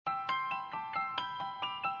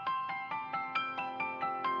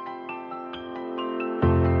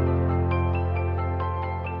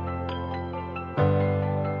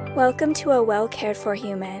Welcome to A Well Cared For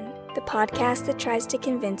Human, the podcast that tries to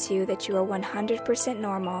convince you that you are 100%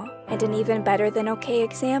 normal and an even better than okay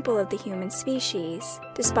example of the human species,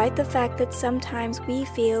 despite the fact that sometimes we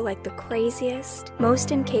feel like the craziest,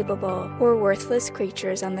 most incapable, or worthless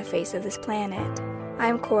creatures on the face of this planet.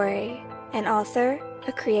 I'm Corey, an author,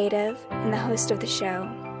 a creative, and the host of the show.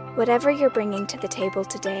 Whatever you're bringing to the table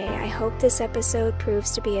today, I hope this episode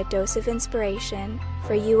proves to be a dose of inspiration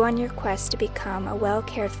for you on your quest to become a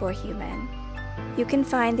well-cared-for human. You can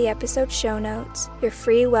find the episode show notes, your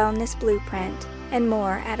free wellness blueprint, and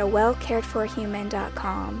more at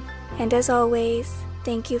awellcaredforhuman.com. And as always,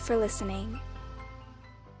 thank you for listening.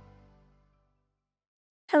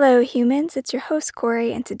 Hello humans, it's your host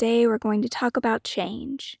Corey, and today we're going to talk about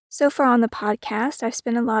change. So far on the podcast, I've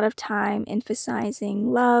spent a lot of time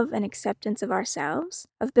emphasizing love and acceptance of ourselves,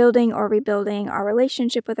 of building or rebuilding our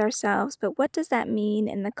relationship with ourselves, but what does that mean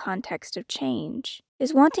in the context of change?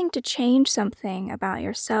 Is wanting to change something about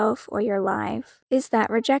yourself or your life, is that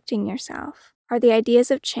rejecting yourself? Are the ideas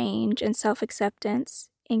of change and self-acceptance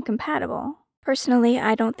incompatible? Personally,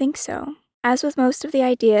 I don't think so. As with most of the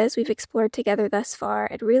ideas we've explored together thus far,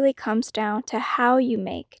 it really comes down to how you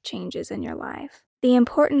make changes in your life. The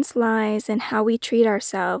importance lies in how we treat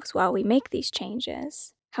ourselves while we make these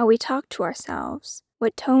changes, how we talk to ourselves,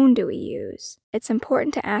 what tone do we use. It's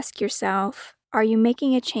important to ask yourself, are you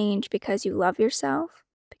making a change because you love yourself,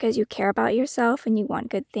 because you care about yourself and you want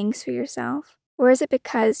good things for yourself? Or is it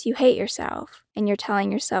because you hate yourself and you're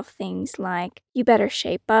telling yourself things like, you better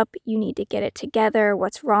shape up, you need to get it together,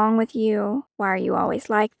 what's wrong with you, why are you always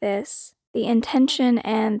like this? The intention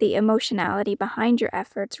and the emotionality behind your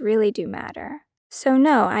efforts really do matter. So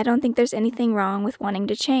no, I don't think there's anything wrong with wanting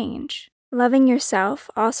to change. Loving yourself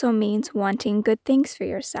also means wanting good things for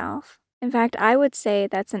yourself. In fact, I would say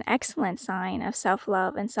that's an excellent sign of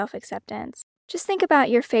self-love and self-acceptance. Just think about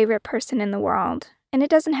your favorite person in the world. And it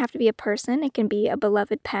doesn't have to be a person, it can be a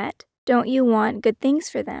beloved pet. Don't you want good things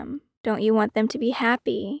for them? Don't you want them to be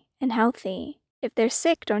happy and healthy? If they're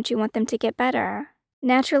sick, don't you want them to get better?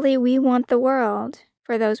 Naturally, we want the world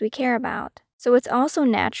for those we care about. So it's also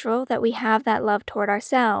natural that we have that love toward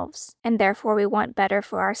ourselves, and therefore we want better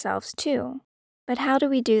for ourselves too. But how do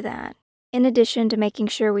we do that? In addition to making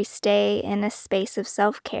sure we stay in a space of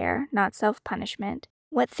self-care, not self-punishment,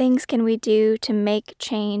 what things can we do to make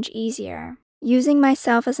change easier? Using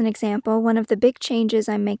myself as an example, one of the big changes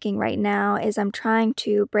I'm making right now is I'm trying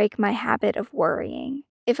to break my habit of worrying.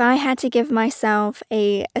 If I had to give myself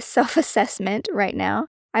a self-assessment right now,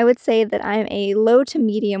 I would say that I'm a low to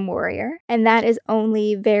medium worrier, and that is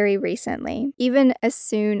only very recently. Even as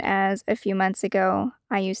soon as a few months ago,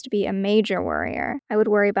 I used to be a major worrier. I would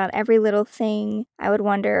worry about every little thing. I would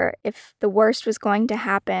wonder if the worst was going to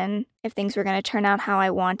happen, if things were going to turn out how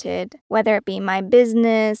I wanted, whether it be my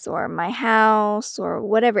business or my house or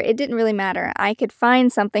whatever. It didn't really matter. I could find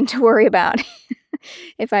something to worry about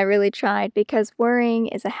if I really tried, because worrying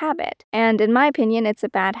is a habit. And in my opinion, it's a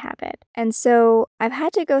bad habit. And so I've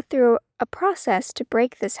had to go through a process to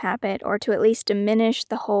break this habit, or to at least diminish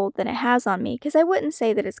the hold that it has on me, because I wouldn't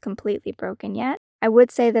say that it's completely broken yet. I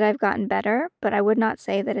would say that I've gotten better, but I would not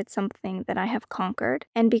say that it's something that I have conquered.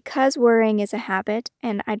 And because worrying is a habit,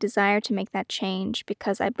 and I desire to make that change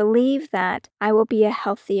because I believe that I will be a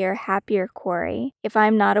healthier, happier Corey if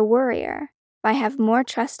I'm not a worrier. If I have more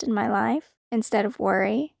trust in my life instead of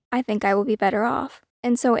worry, I think I will be better off.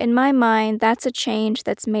 And so in my mind, that's a change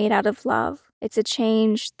that's made out of love. It's a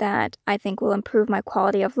change that I think will improve my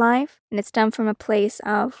quality of life, and it's done from a place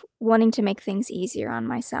of wanting to make things easier on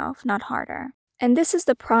myself, not harder. And this is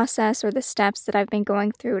the process or the steps that I've been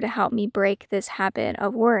going through to help me break this habit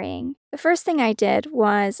of worrying. The first thing I did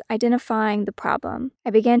was identifying the problem. I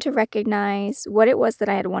began to recognize what it was that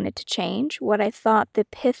I had wanted to change, what I thought the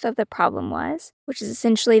pith of the problem was, which is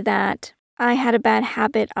essentially that I had a bad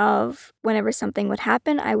habit of whenever something would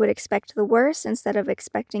happen, I would expect the worst instead of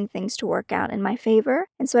expecting things to work out in my favor.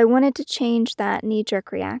 And so I wanted to change that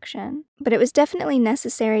knee-jerk reaction. But it was definitely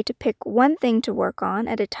necessary to pick one thing to work on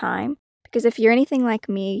at a time, because if you're anything like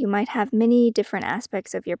me, you might have many different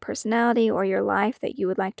aspects of your personality or your life that you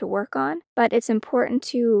would like to work on, but it's important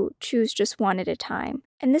to choose just one at a time.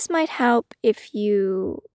 And this might help if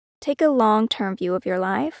you take a long-term view of your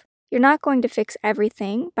life. You're not going to fix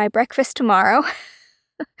everything by breakfast tomorrow,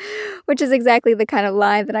 which is exactly the kind of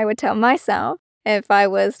lie that I would tell myself. If I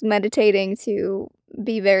was meditating to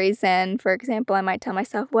be very zen, for example, I might tell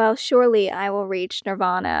myself, well, surely I will reach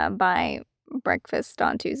nirvana by breakfast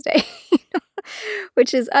on Tuesday,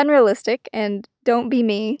 which is unrealistic, and don't be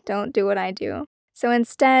me, don't do what I do. So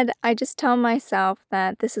instead, I just tell myself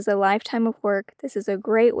that this is a lifetime of work. This is a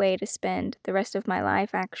great way to spend the rest of my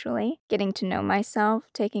life, actually, getting to know myself,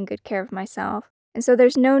 taking good care of myself. And so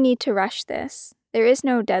there's no need to rush this. There is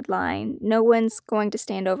no deadline. No one's going to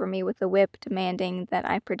stand over me with a whip demanding that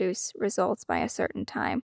I produce results by a certain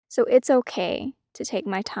time. So it's okay to take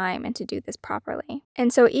my time and to do this properly.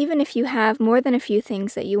 And so even if you have more than a few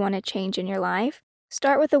things that you want to change in your life,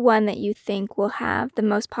 start with the one that you think will have the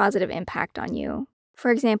most positive impact on you. For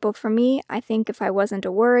example, for me, I think if I wasn't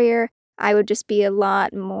a worrier, I would just be a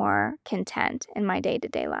lot more content in my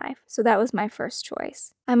day-to-day life. So that was my first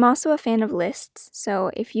choice. I'm also a fan of lists, so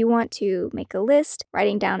if you want to make a list,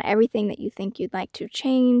 writing down everything that you think you'd like to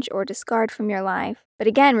change or discard from your life, but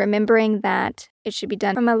again, remembering that it should be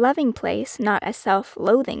done from a loving place, not a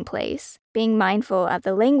self-loathing place, being mindful of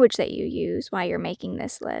the language that you use while you're making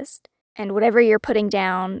this list. And whatever you're putting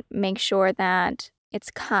down, make sure that it's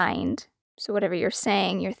kind. So whatever you're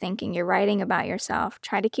saying, you're thinking, you're writing about yourself,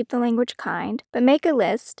 try to keep the language kind, but make a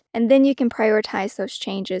list, and then you can prioritize those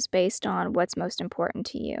changes based on what's most important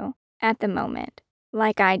to you at the moment,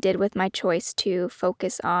 like I did with my choice to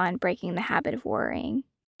focus on breaking the habit of worrying.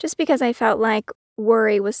 Just because I felt like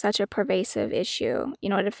worry was such a pervasive issue.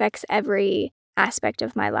 It affects every aspect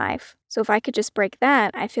of my life. So if I could just break that,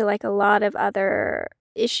 I feel like a lot of other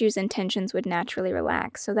issues and tensions would naturally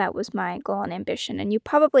relax. So that was my goal and ambition. And you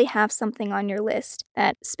probably have something on your list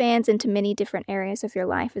that spans into many different areas of your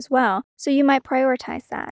life as well. So you might prioritize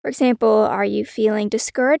that. For example, are you feeling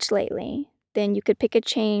discouraged lately? Then you could pick a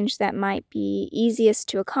change that might be easiest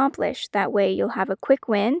to accomplish. That way you'll have a quick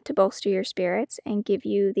win to bolster your spirits and give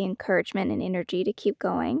you the encouragement and energy to keep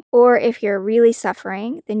going. Or if you're really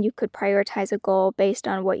suffering, then you could prioritize a goal based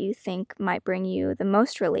on what you think might bring you the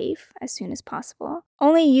most relief as soon as possible.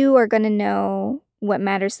 Only you are going to know what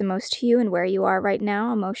matters the most to you and where you are right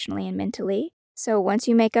now, emotionally and mentally. So once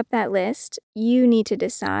you make up that list, you need to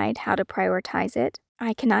decide how to prioritize it.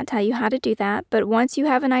 I cannot tell you how to do that, but once you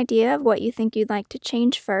have an idea of what you think you'd like to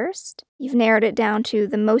change first, you've narrowed it down to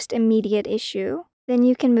the most immediate issue, then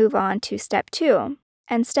you can move on to step 2.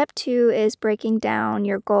 And step 2 is breaking down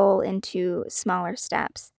your goal into smaller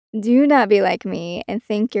steps. Do not be like me and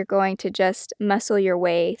think you're going to just muscle your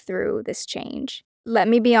way through this change. Let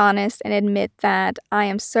me be honest and admit that I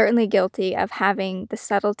am certainly guilty of having the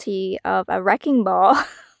subtlety of a wrecking ball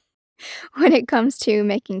when it comes to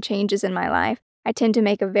making changes in my life. I tend to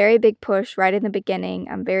make a very big push right in the beginning.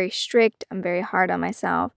 I'm very strict. I'm very hard on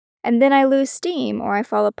myself. And then I lose steam or I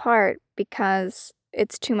fall apart because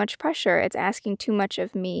it's too much pressure. It's asking too much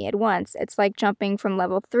of me at once. It's like jumping from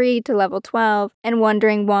level 3 to level 12 and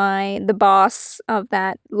wondering why the boss of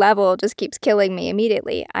that level just keeps killing me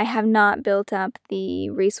immediately. I have not built up the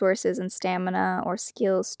resources and stamina or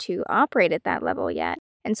skills to operate at that level yet.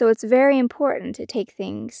 And so it's very important to take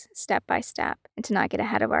things step by step and to not get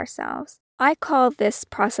ahead of ourselves. I call this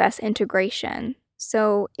process integration.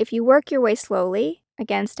 So if you work your way slowly,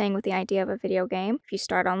 again, staying with the idea of a video game, if you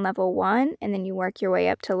start on level 1 and then you work your way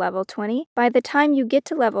up to level 20, by the time you get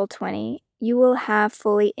to level 20, you will have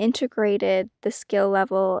fully integrated the skill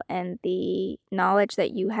level and the knowledge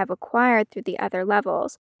that you have acquired through the other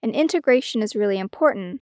levels. And integration is really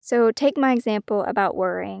important. So take my example about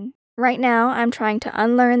worrying. Right now, I'm trying to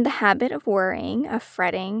unlearn the habit of worrying, of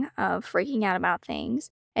fretting, of freaking out about things.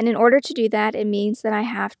 And in order to do that, it means that I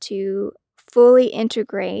have to fully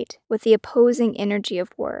integrate with the opposing energy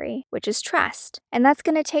of worry, which is trust. And that's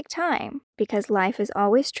going to take time because life is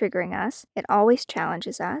always triggering us. It always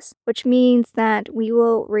challenges us, which means that we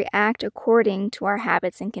will react according to our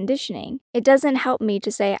habits and conditioning. It doesn't help me to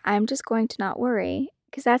say, I'm just going to not worry,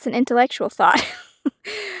 because that's an intellectual thought.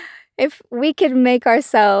 If we could make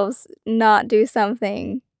ourselves not do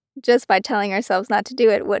something just by telling ourselves not to do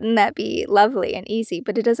it, wouldn't that be lovely and easy?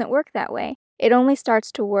 But it doesn't work that way. It only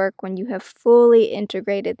starts to work when you have fully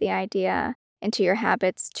integrated the idea into your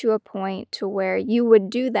habits to a point to where you would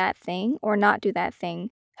do that thing or not do that thing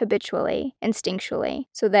habitually, instinctually,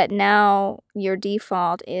 so that now your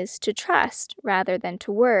default is to trust rather than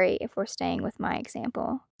to worry, if we're staying with my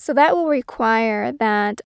example. So that will require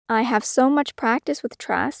that I have so much practice with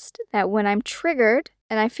trust that when I'm triggered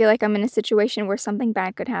and I feel like I'm in a situation where something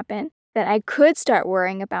bad could happen, that I could start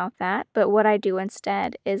worrying about that, but what I do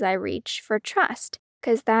instead is I reach for trust,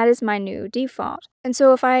 because that is my new default. And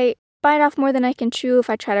so if I bite off more than I can chew, if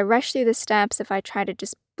I try to rush through the steps, if I try to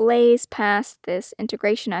just blaze past this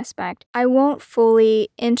integration aspect, I won't fully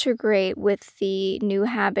integrate with the new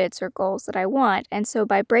habits or goals that I want. And so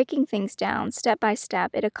by breaking things down step by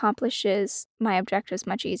step, it accomplishes my objectives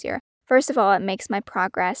much easier. First of all, it makes my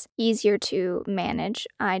progress easier to manage.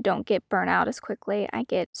 I don't get burnout as quickly. I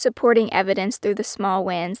get supporting evidence through the small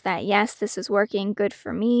wins that, yes, this is working, good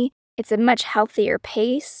for me. It's a much healthier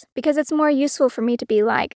pace because it's more useful for me to be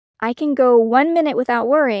like, I can go 1 minute without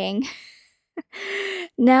worrying.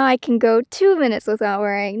 Now I can go 2 minutes without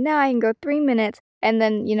worrying. Now I can go 3 minutes. And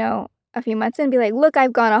then, a few months in, be like, look,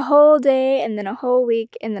 I've gone a whole day and then a whole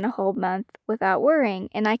week and then a whole month without worrying.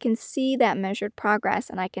 And I can see that measured progress,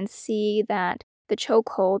 and I can see that the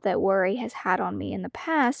chokehold that worry has had on me in the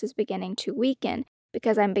past is beginning to weaken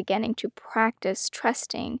because I'm beginning to practice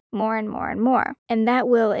trusting more and more and more. And that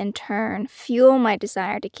will in turn fuel my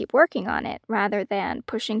desire to keep working on it rather than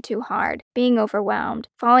pushing too hard, being overwhelmed,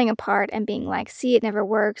 falling apart, and being like, see, it never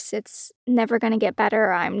works. It's never going to get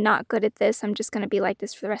better. I'm not good at this. I'm just going to be like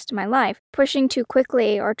this for the rest of my life. Pushing too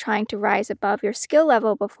quickly or trying to rise above your skill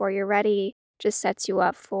level before you're ready just sets you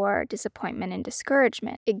up for disappointment and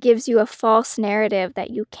discouragement. It gives you a false narrative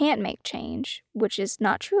that you can't make change, which is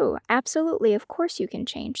not true. Absolutely, of course you can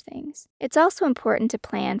change things. It's also important to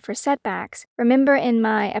plan for setbacks. Remember in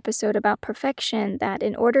my episode about perfection that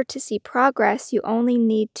in order to see progress, you only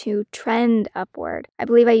need to trend upward. I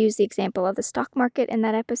believe I used the example of the stock market in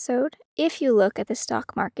that episode. If you look at the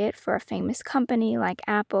stock market for a famous company like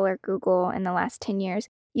Apple or Google in the last 10 years,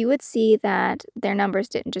 you would see that their numbers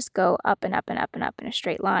didn't just go up and up and up and up in a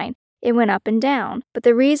straight line. It went up and down. But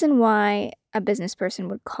the reason why a business person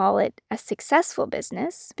would call it a successful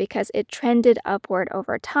business because it trended upward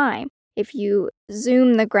over time. If you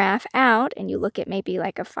zoom the graph out and you look at maybe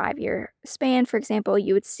like a 5-year span, for example,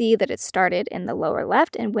 you would see that it started in the lower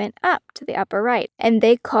left and went up to the upper right. And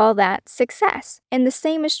they call that success. And the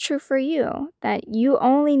same is true for you, that you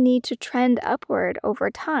only need to trend upward over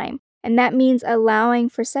time. And that means allowing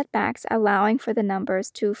for setbacks, allowing for the numbers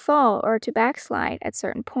to fall or to backslide at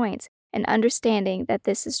certain points, and understanding that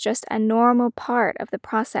this is just a normal part of the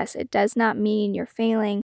process. It does not mean you're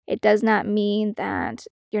failing. It does not mean that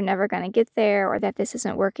you're never going to get there or that this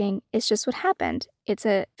isn't working. It's just what happened. It's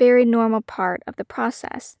a very normal part of the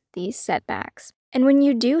process, these setbacks. And when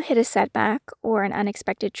you do hit a setback or an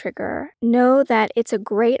unexpected trigger, know that it's a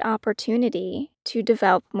great opportunity to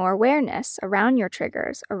develop more awareness around your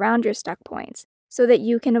triggers, around your stuck points, so that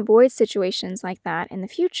you can avoid situations like that in the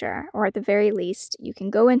future, or at the very least, you can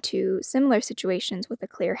go into similar situations with a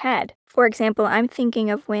clear head. For example, I'm thinking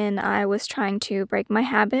of when I was trying to break my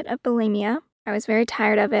habit of bulimia. I was very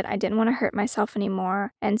tired of it. I didn't want to hurt myself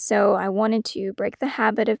anymore, and so I wanted to break the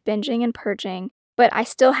habit of binging and purging. But I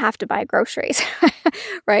still have to buy groceries,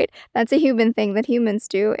 right? That's a human thing that humans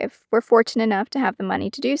do if we're fortunate enough to have the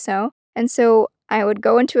money to do so. And so I would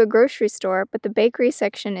go into a grocery store, but the bakery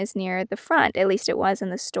section is near the front. At least it was in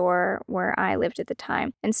the store where I lived at the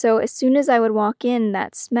time. And so as soon as I would walk in,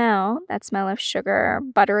 that smell of sugar,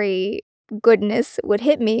 buttery goodness would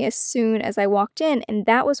hit me as soon as I walked in. And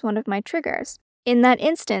that was one of my triggers. In that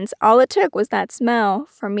instance, all it took was that smell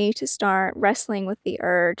for me to start wrestling with the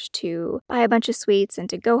urge to buy a bunch of sweets and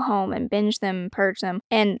to go home and binge them, purge them.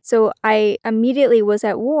 And so I immediately was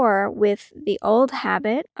at war with the old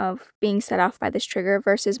habit of being set off by this trigger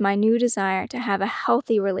versus my new desire to have a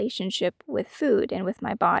healthy relationship with food and with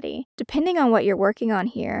my body. Depending on what you're working on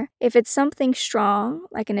here, if it's something strong,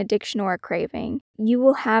 like an addiction or a craving, you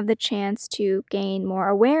will have the chance to gain more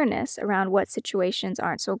awareness around what situations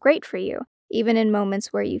aren't so great for you, even in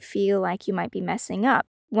moments where you feel like you might be messing up.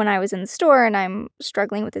 When I was in the store and I'm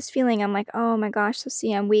struggling with this feeling, I'm like, oh my gosh, so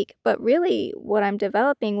see, I'm weak. But really, what I'm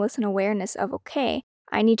developing was an awareness of, okay,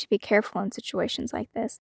 I need to be careful in situations like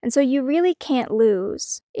this. And so you really can't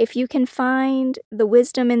lose. If you can find the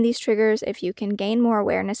wisdom in these triggers, if you can gain more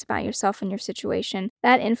awareness about yourself and your situation,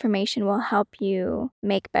 that information will help you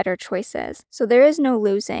make better choices. So there is no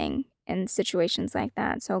losing in situations like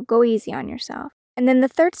that. So go easy on yourself. And then the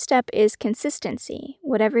third step is consistency.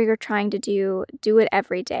 Whatever you're trying to do it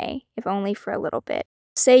every day, if only for a little bit.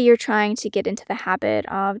 Say you're trying to get into the habit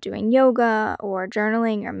of doing yoga or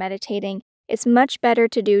journaling or meditating. It's much better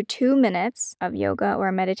to do 2 minutes of yoga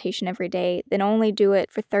or meditation every day than only do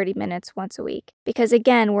it for 30 minutes once a week. Because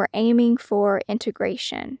again, we're aiming for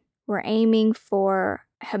integration. We're aiming for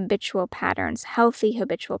habitual patterns, healthy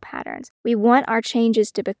habitual patterns. We want our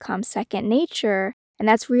changes to become second nature. And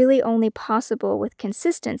that's really only possible with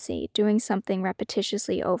consistency, doing something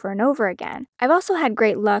repetitiously over and over again. I've also had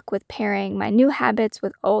great luck with pairing my new habits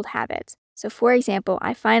with old habits. So for example,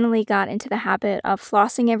 I finally got into the habit of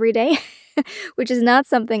flossing every day. which is not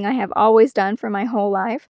something I have always done for my whole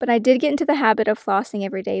life. But I did get into the habit of flossing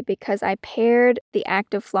every day because I paired the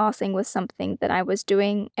act of flossing with something that I was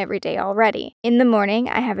doing every day already. In the morning,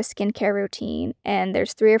 I have a skincare routine, and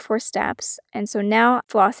there's 3 or 4 steps. And so now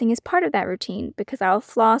flossing is part of that routine because I'll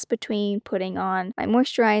floss between putting on my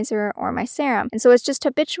moisturizer or my serum. And so it's just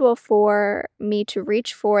habitual for me to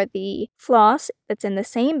reach for the floss that's in the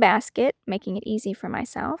same basket, making it easy for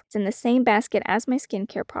myself. It's in the same basket as my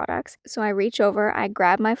skincare products. So I reach over, I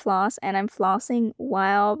grab my floss, and I'm flossing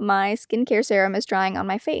while my skincare serum is drying on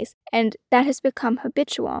my face. And that has become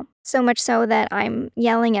habitual. So much so that I'm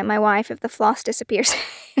yelling at my wife if the floss disappears.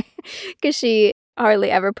 Because she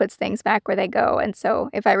hardly ever puts things back where they go. And so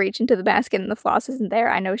if I reach into the basket and the floss isn't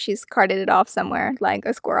there, I know she's carted it off somewhere like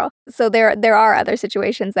a squirrel. So there are other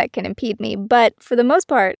situations that can impede me. But for the most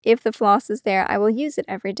part, if the floss is there, I will use it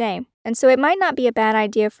every day. And so it might not be a bad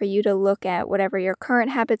idea for you to look at whatever your current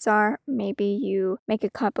habits are. Maybe you make a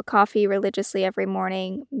cup of coffee religiously every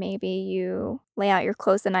morning. Maybe you lay out your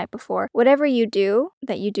clothes the night before. Whatever you do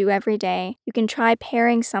that you do every day, you can try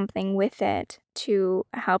pairing something with it to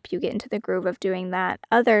help you get into the groove of doing that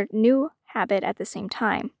other new habit at the same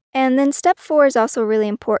time. And then step 4 is also really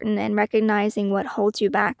important in recognizing what holds you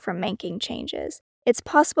back from making changes. It's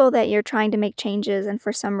possible that you're trying to make changes and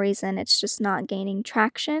for some reason it's just not gaining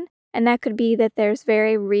traction. And that could be that there's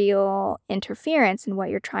very real interference in what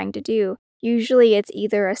you're trying to do. Usually it's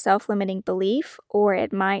either a self-limiting belief or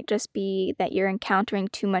it might just be that you're encountering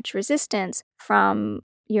too much resistance from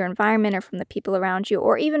your environment or from the people around you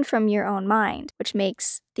or even from your own mind, which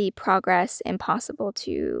makes the progress impossible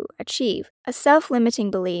to achieve. A self-limiting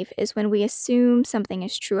belief is when we assume something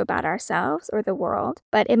is true about ourselves or the world,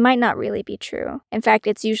 but it might not really be true. In fact,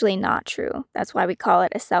 it's usually not true. That's why we call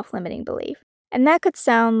it a self-limiting belief. And that could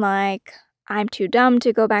sound like, I'm too dumb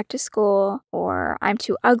to go back to school, or I'm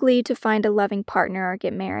too ugly to find a loving partner or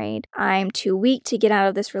get married. I'm too weak to get out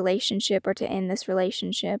of this relationship or to end this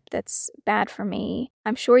relationship that's bad for me.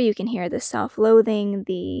 I'm sure you can hear the self-loathing,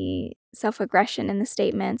 the self-aggression in the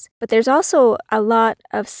statements, but there's also a lot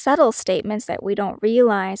of subtle statements that we don't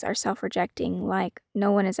realize are self-rejecting, like,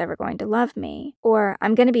 no one is ever going to love me, or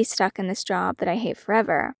I'm going to be stuck in this job that I hate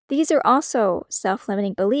forever. These are also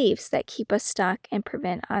self-limiting beliefs that keep us stuck and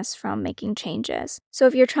prevent us from making changes. So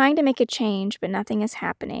if you're trying to make a change but nothing is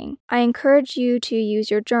happening, I encourage you to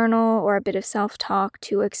use your journal or a bit of self-talk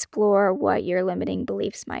to explore what your limiting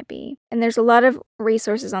beliefs might be. And there's a lot of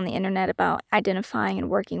resources on the internet about identifying and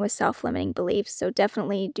working with self-limiting beliefs, so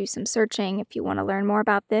definitely do some searching if you want to learn more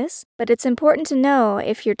about this. But it's important to know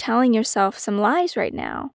if you're telling yourself some lies right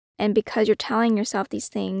now, and because you're telling yourself these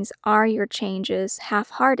things, are your changes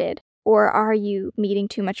half-hearted? Or are you meeting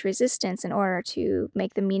too much resistance in order to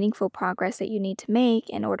make the meaningful progress that you need to make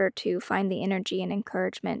in order to find the energy and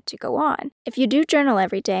encouragement to go on? If you do journal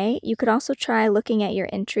every day, you could also try looking at your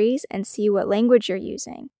entries and see what language you're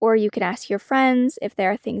using. Or you could ask your friends if there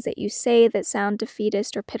are things that you say that sound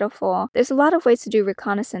defeatist or pitiful. There's a lot of ways to do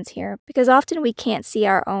reconnaissance here, because often we can't see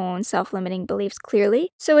our own self-limiting beliefs clearly.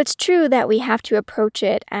 So it's true that we have to approach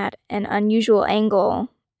it at an unusual angle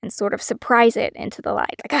and sort of surprise it into the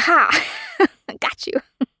light. Like, aha, I got you.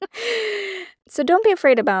 So don't be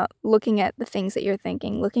afraid about looking at the things that you're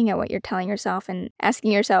thinking, looking at what you're telling yourself and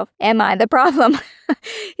asking yourself, am I the problem?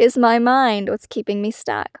 Is my mind what's keeping me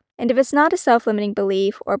stuck? And if it's not a self-limiting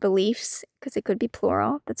belief or beliefs, because it could be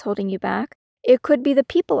plural, that's holding you back, it could be the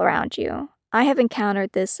people around you. I have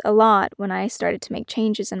encountered this a lot when I started to make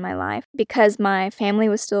changes in my life because my family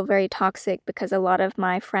was still very toxic, because a lot of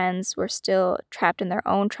my friends were still trapped in their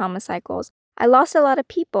own trauma cycles. I lost a lot of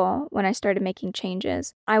people when I started making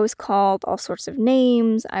changes. I was called all sorts of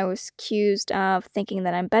names. I was accused of thinking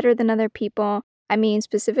that I'm better than other people. I mean,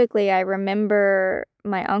 specifically, I remember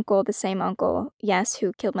my uncle, the same uncle, yes,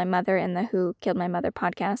 who killed my mother in the Who Killed My Mother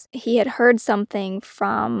podcast. He had heard something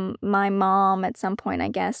from my mom at some point, I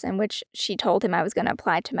guess, in which she told him I was going to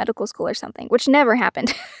apply to medical school or something, which never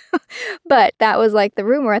happened. But that was like the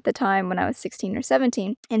rumor at the time when I was 16 or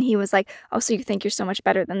 17. And he was like, oh, so you think you're so much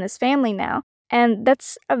better than this family now? And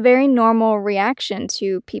that's a very normal reaction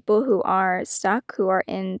to people who are stuck, who are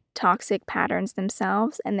in toxic patterns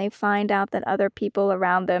themselves, and they find out that other people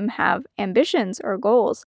around them have ambitions or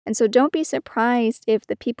goals. And so don't be surprised if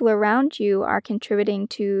the people around you are contributing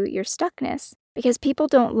to your stuckness, because people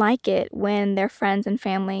don't like it when their friends and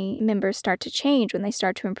family members start to change, when they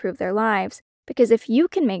start to improve their lives. Because if you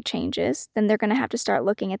can make changes, then they're going to have to start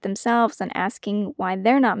looking at themselves and asking why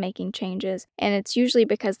they're not making changes. And it's usually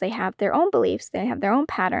because they have their own beliefs, they have their own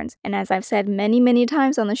patterns. And as I've said many, many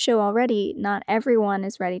times on the show already, not everyone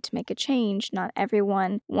is ready to make a change. Not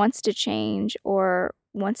everyone wants to change or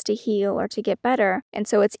wants to heal or to get better. And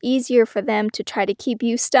so it's easier for them to try to keep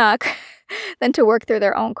you stuck than to work through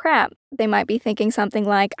their own crap. They might be thinking something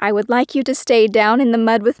like, I would like you to stay down in the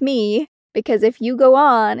mud with me, because if you go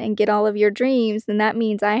on and get all of your dreams, then that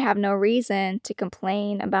means I have no reason to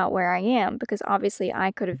complain about where I am, because obviously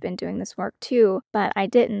I could have been doing this work too, but I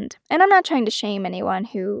didn't. And I'm not trying to shame anyone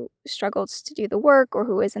who struggles to do the work or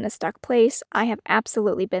who is in a stuck place. I have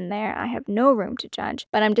absolutely been there. I have no room to judge.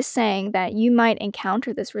 But I'm just saying that you might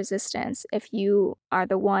encounter this resistance if you are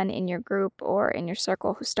the one in your group or in your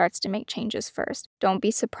circle who starts to make changes first. Don't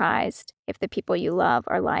be surprised if the people you love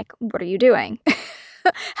are like, what are you doing?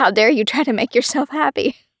 How dare you try to make yourself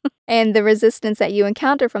happy? And the resistance that you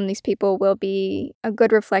encounter from these people will be a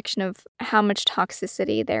good reflection of how much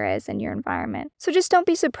toxicity there is in your environment. So just don't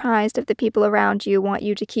be surprised if the people around you want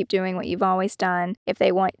you to keep doing what you've always done, if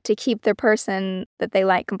they want to keep the person that they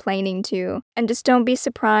like complaining to. And just don't be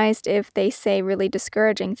surprised if they say really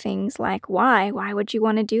discouraging things like, why? Why would you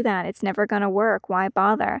want to do that? It's never going to work. Why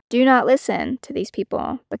bother? Do not listen to these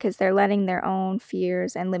people, because they're letting their own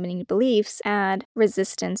fears and limiting beliefs add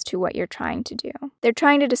resistance to what you're trying to do. They're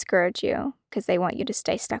trying to discourage you because they want you to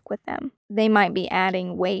stay stuck with them. They might be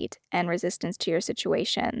adding weight and resistance to your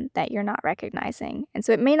situation that you're not recognizing. And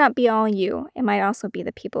so it may not be all you. It might also be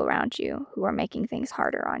the people around you who are making things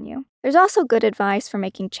harder on you. There's also good advice for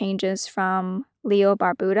making changes from Leo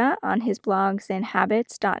Barbuda on his blog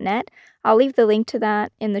zenhabits.net. I'll leave the link to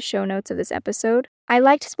that in the show notes of this episode. I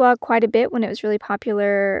liked his blog quite a bit when it was really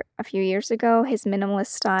popular a few years ago. His minimalist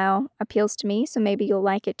style appeals to me, so maybe you'll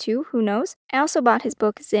like it too, who knows. I also bought his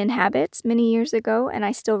book Zen Habits many years ago, and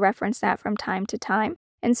I still reference that from time to time.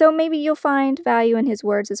 And so maybe you'll find value in his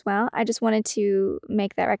words as well. I just wanted to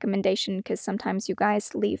make that recommendation because sometimes you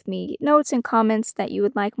guys leave me notes and comments that you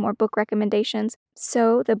would like more book recommendations.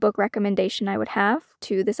 So the book recommendation I would have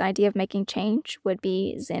to this idea of making change would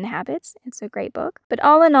be Zen Habits. It's a great book. But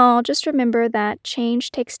all in all, just remember that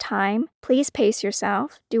change takes time. Please pace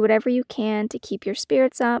yourself. Do whatever you can to keep your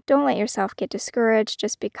spirits up. Don't let yourself get discouraged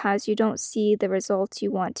just because you don't see the results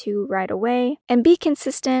you want to right away. And be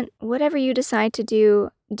consistent. Whatever you decide to do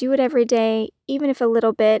it every day, even if a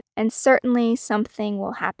little bit, and certainly something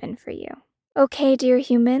will happen for you. Okay, dear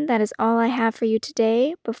human, that is all I have for you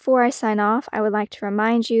today. Before I sign off, I would like to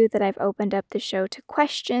remind you that I've opened up the show to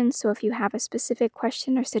questions, so if you have a specific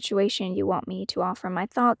question or situation you want me to offer my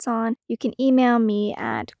thoughts on, you can email me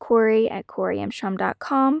at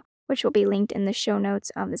corey@coreyamstrom.com, which will be linked in the show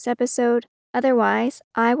notes of this episode. Otherwise,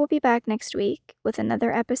 I will be back next week with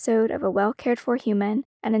another episode of A Well Cared For Human,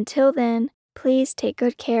 and until then, please take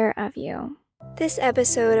good care of you. This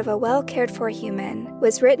episode of A Well Cared For Human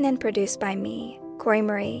was written and produced by me, Corey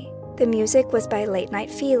Marie. The music was by Late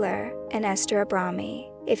Night Feeler and Esther Abrami.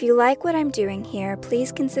 If you like what I'm doing here,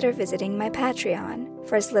 please consider visiting my Patreon.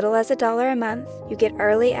 For as little as $1 a month, you get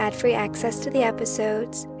early ad-free access to the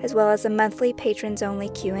episodes, as well as a monthly patrons-only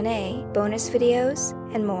Q&A, bonus videos,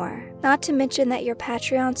 and more. Not to mention that your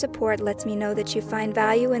Patreon support lets me know that you find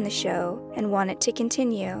value in the show and want it to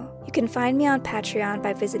continue. You can find me on Patreon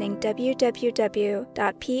by visiting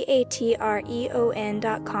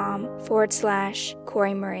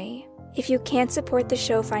www.patreon.com/Corey Marie. If you can't support the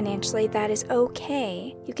show financially, that is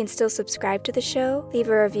okay. You can still subscribe to the show, leave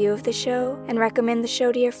a review of the show, and recommend the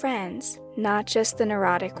show to your friends, not just the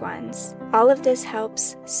neurotic ones. All of this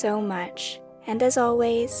helps so much. And as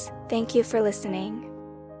always, thank you for listening.